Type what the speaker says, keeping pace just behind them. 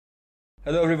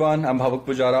Hello everyone, I'm Bhavuk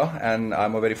Pujara and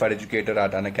I'm a verified educator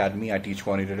at Unacademy. I teach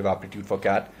Quantitative Aptitude for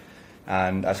CAT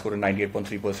and I scored a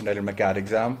 98.3 percentile in my CAT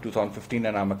exam 2015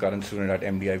 and I'm a current student at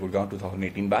MDI Gurgaon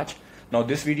 2018 batch. Now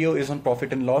this video is on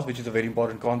profit and loss, which is a very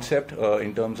important concept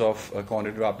in terms of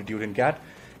Quantitative Aptitude in CAT.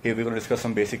 Here we're going to discuss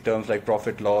some basic terms like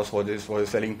profit, loss, what is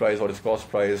selling price, what is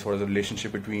cost price, what is the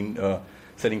relationship between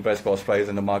selling price, cost price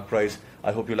and the mark price.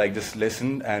 I hope you like this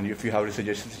lesson, and if you have any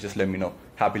suggestions, just let me know.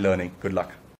 Happy learning. Good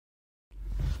luck.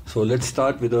 So let's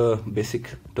start with the basic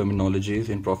terminologies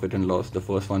in profit and loss. The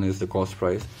first one is the cost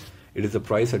price. It is the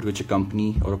price at which a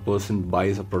company or a person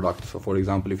buys a product. So for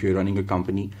example, if you're running a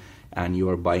company and you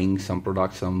are buying some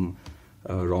product, some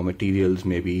raw materials,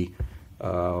 maybe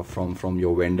from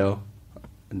your vendor,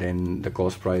 then the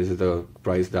cost price is the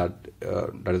price that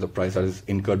is the price that is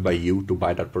incurred by you to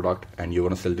buy that product, and you're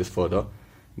going to sell this further,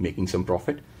 making some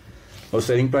profit. Our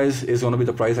selling price is going to be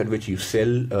the price at which you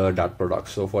sell that product.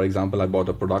 So for example, I bought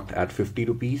a product at 50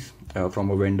 rupees from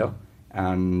a vendor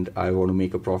and I want to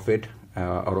make a profit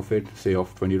out of it, say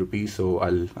of 20 rupees. So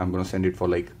I'm going to send it for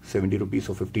like 70 rupees.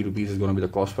 So 50 rupees is going to be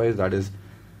the cost price. That is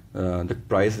the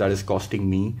price that is costing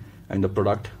me, and the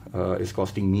product is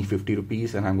costing me 50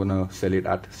 rupees and I'm going to sell it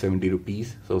at 70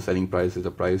 rupees. So selling price is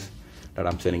the price that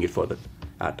I'm selling it further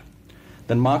at.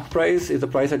 Then mark price is the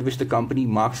price at which the company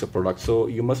marks a product. So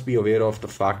you must be aware of the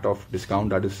fact of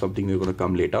discount. That is something we're going to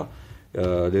come later.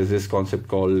 There's this concept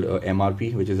called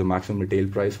MRP, which is a maximum retail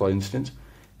price, for instance.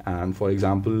 And for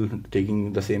example,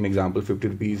 taking the same example, 50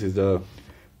 rupees is the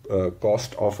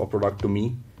cost of a product to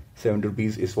me. 70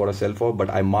 rupees is what I sell for, but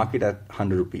I mark it at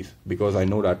 100 rupees because I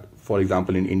know that, for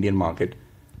example, in Indian market,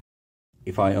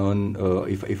 if I own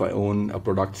a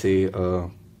product, say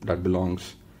that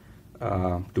belongs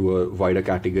to a wider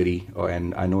category,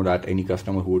 and I know that any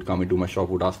customer who would come into my shop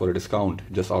would ask for a discount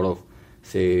just out of,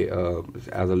 say,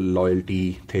 as a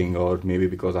loyalty thing, or maybe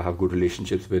because I have good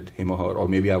relationships with him or her, or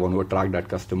maybe I want to attract that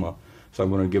customer, so I'm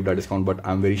going to give that discount. But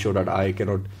I'm very sure that I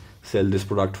cannot sell this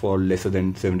product for lesser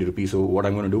than 70 rupees. So what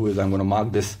I'm going to do is I'm going to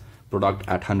mark this product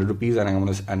at 100 rupees, and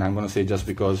I'm going to say, just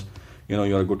because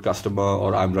you're a good customer,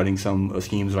 or I'm running some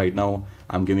schemes right now,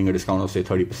 I'm giving a discount of say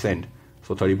 30%.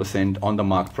 So 30% on the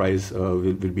mark price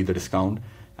will be the discount,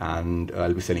 and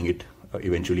I'll be selling it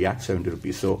eventually at 70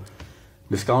 rupees. So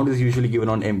discount is usually given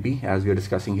on MP, as we are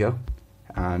discussing here,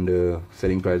 and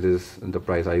selling price is the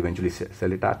price I eventually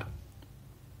sell it at.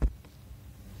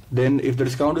 Then if the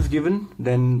discount is given,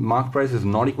 then mark price is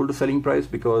not equal to selling price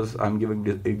because I'm giving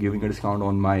a discount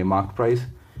on my mark price.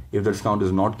 If the discount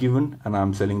is not given and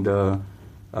I'm selling the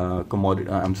commodity,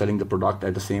 I'm selling the product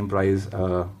at the same price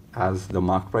as the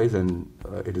mark price, and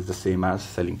it is the same as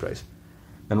selling price.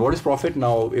 Then what is profit?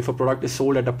 Now, if a product is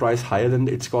sold at a price higher than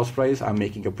its cost price, I'm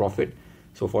making a profit.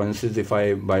 So for instance, if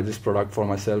I buy this product for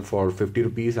myself for 50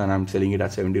 rupees and I'm selling it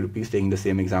at 70 rupees, taking the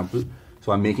same example,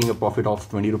 so I'm making a profit of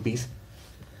 20 rupees.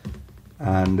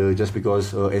 And just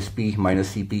because SP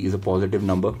minus CP is a positive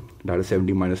number, that is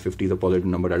 70 minus 50 is a positive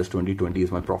number, that is 20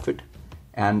 is my profit.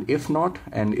 And if not,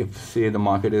 and if say the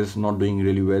market is not doing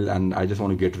really well and I just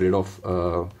want to get rid of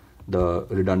the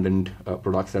redundant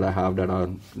products that I have that are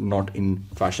not in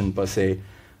fashion per se,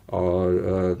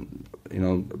 or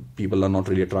people are not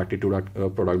really attracted to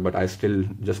that product, but I still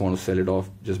just want to sell it off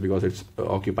just because it's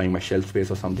occupying my shelf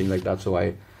space or something like that, so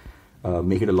I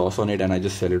make it a loss on it and I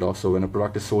just sell it off. So when a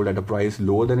product is sold at a price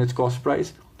lower than its cost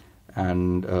price,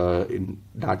 and in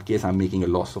that case I'm making a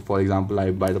loss. So for example,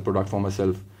 I buy the product for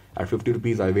myself at 50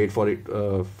 rupees, I wait for it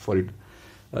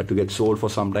to get sold for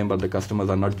some time, but the customers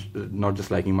are not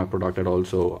just liking my product at all.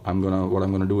 So what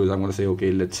I'm gonna do is I'm gonna say,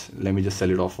 okay, let me just sell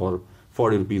it off for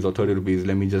 40 rupees or 30 rupees.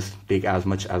 Let me just take as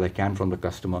much as I can from the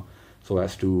customer so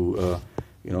as to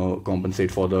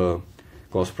compensate for the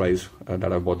cost price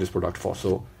that I bought this product for.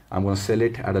 So I'm going to sell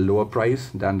it at a lower price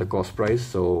than the cost price,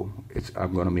 so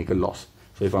I'm going to make a loss.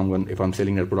 So if I'm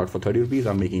selling that product for 30 rupees,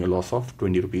 I'm making a loss of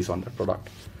 20 rupees on that product.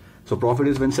 So profit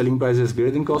is when selling price is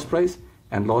greater than cost price,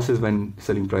 and loss is when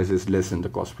selling price is less than the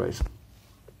cost price.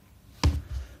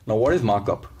 Now what is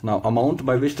markup? Now, amount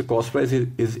by which the cost price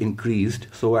is increased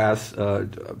so as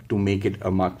to make it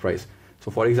a mark price.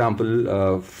 So for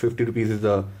example, 50 rupees is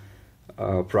the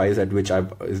price at which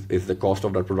is the cost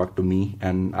of that product to me,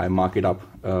 and I mark it up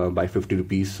by 50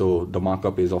 rupees. So the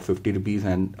markup is of 50 rupees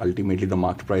and ultimately the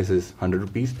marked price is 100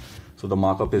 rupees. So the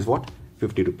markup is what?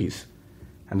 50 rupees.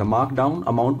 And the markdown,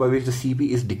 amount by which the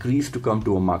CP is decreased to come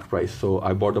to a marked price. So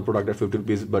I bought the product at 50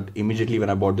 rupees, but immediately when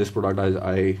I bought this product,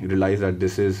 I realized that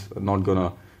this is not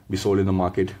gonna be sold in the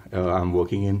market I'm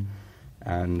working in,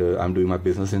 and I'm doing my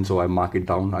business in, so I mark it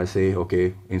down. I say,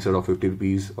 okay, instead of 50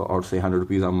 rupees or say 100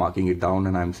 rupees, I'm marking it down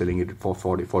and I'm selling it for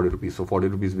 40 rupees. So 40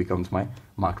 rupees becomes my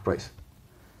marked price.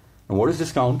 Now what is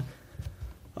discount?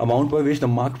 Amount by which the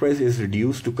marked price is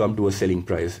reduced to come to a selling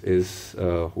price is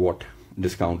what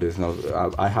discount is. Now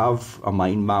I have a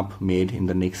mind map made in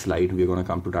the next slide. We're going to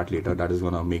come to that later. That is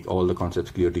going to make all the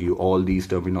concepts clear to you. All these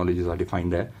terminologies are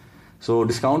defined there. So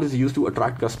discount is used to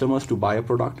attract customers to buy a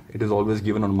product. It is always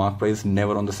given on marked price,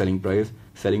 never on the selling price.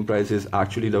 Selling price is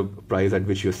actually the price at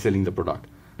which you're selling the product.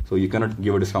 So you cannot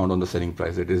give a discount on the selling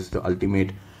price. It is the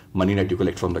ultimate money that you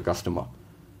collect from the customer.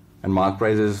 And marked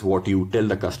price is what you tell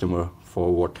the customer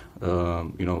for what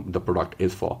the product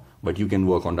is for. But you can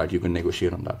work on that. You can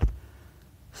negotiate on that.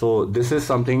 So this is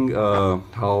something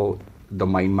how the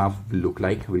mind map will look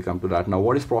like. We'll come to that. Now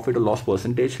what is profit or loss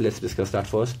percentage? Let's discuss that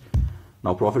first.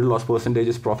 Now profit or loss percentage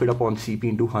is profit upon CP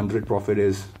into 100. Profit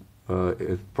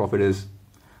is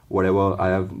whatever I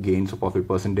have gained. So profit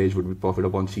percentage would be profit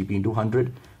upon CP into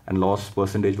 100, and loss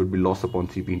percentage would be loss upon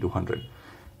CP into 100.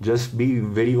 Just be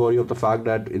very wary of the fact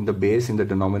that in the base, in the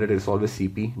denominator, it's always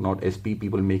CP, not SP.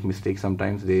 People make mistakes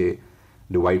sometimes. They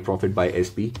divide profit by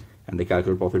SP and they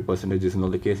calculate profit percentage. This is not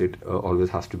the case. It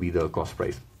always has to be the cost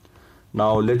price.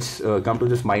 Now let's come to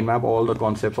this mind map. All the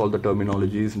concepts, all the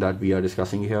terminologies that we are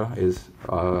discussing here is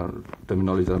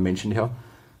terminologies that are mentioned here.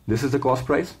 This is the cost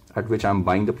price at which I'm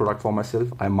buying the product for myself.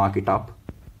 I mark it up,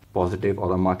 positive,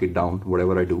 or I mark it down,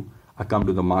 whatever I do. I come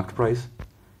to the marked price.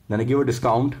 Then I give a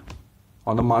discount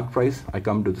on the marked price. I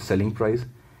come to the selling price.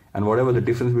 And whatever the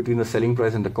difference between the selling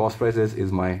price and the cost price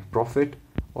is my profit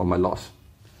or my loss.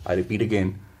 I repeat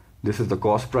again, this is the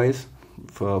cost price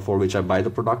for which I buy the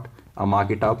product. I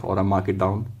mark it up or I mark it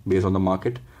down based on the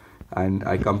market, and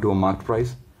I come to a marked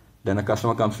price. Then a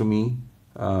customer comes to me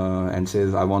and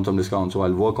says, I want some discount, so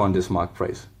I'll work on this marked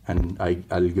price and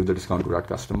I'll give the discount to that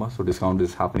customer. So discount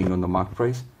is happening on the marked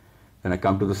price. Then I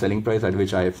come to the selling price at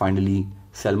which I finally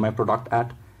sell my product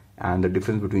at, and the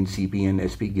difference between CP and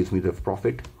SP gives me the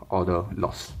profit or the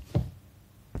loss.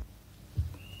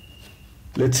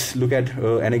 Let's look at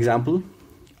an example.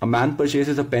 A man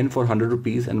purchases a pen for 100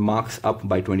 rupees and marks up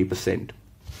by 20%.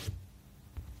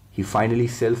 He finally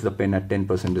sells the pen at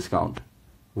 10% discount.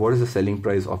 What is the selling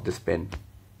price of this pen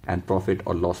and profit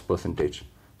or loss percentage?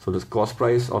 So the cost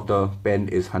price of the pen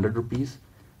is 100 rupees.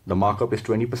 The markup is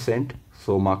 20%.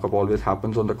 So markup always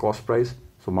happens on the cost price.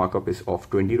 So markup is of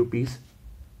 20 rupees.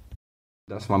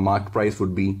 Thus my marked price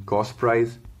would be cost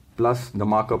price plus the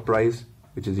markup price,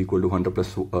 which is equal to 100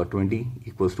 plus 20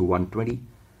 equals to 120.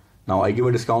 Now I give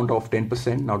a discount of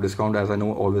 10%. Now discount, as I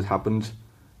know, always happens,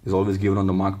 is always given on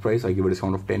the marked price. I give a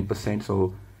discount of 10%.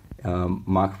 So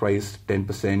marked price,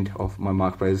 10% of my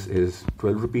marked price is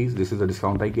 12 rupees. This is the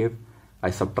discount I gave. I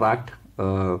subtract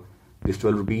this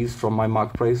 12 rupees from my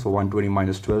marked price. So 120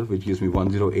 minus 12, which gives me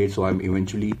 108. So I'm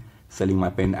eventually selling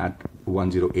my pen at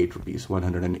 108 rupees,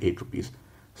 108 rupees.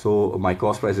 So my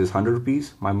cost price is 100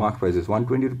 rupees. My marked price is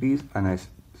 120 rupees. And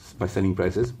my selling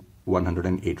price is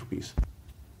 108 rupees.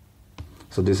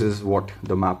 So this is what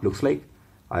the map looks like.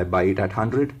 I buy it at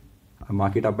 100. I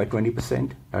mark it up by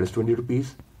 20%. That is 20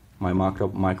 rupees. My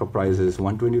markup price is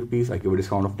 120 rupees. I give a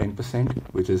discount of 10%,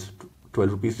 which is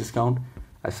 12 rupees discount.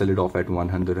 I sell it off at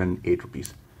 108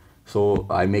 rupees. So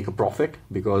I make a profit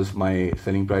because my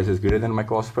selling price is greater than my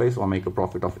cost price. So I make a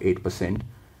profit of 8%.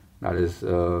 That is,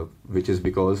 which is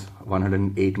because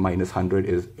 108 minus 100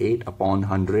 is 8 upon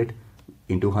 100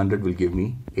 into 100 will give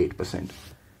me 8%.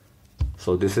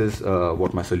 So this is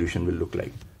what my solution will look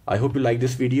like. I hope you like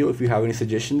this video. If you have any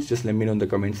suggestions, just let me know in the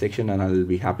comment section and I'll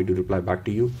be happy to reply back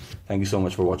to you. Thank you so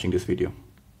much for watching this video.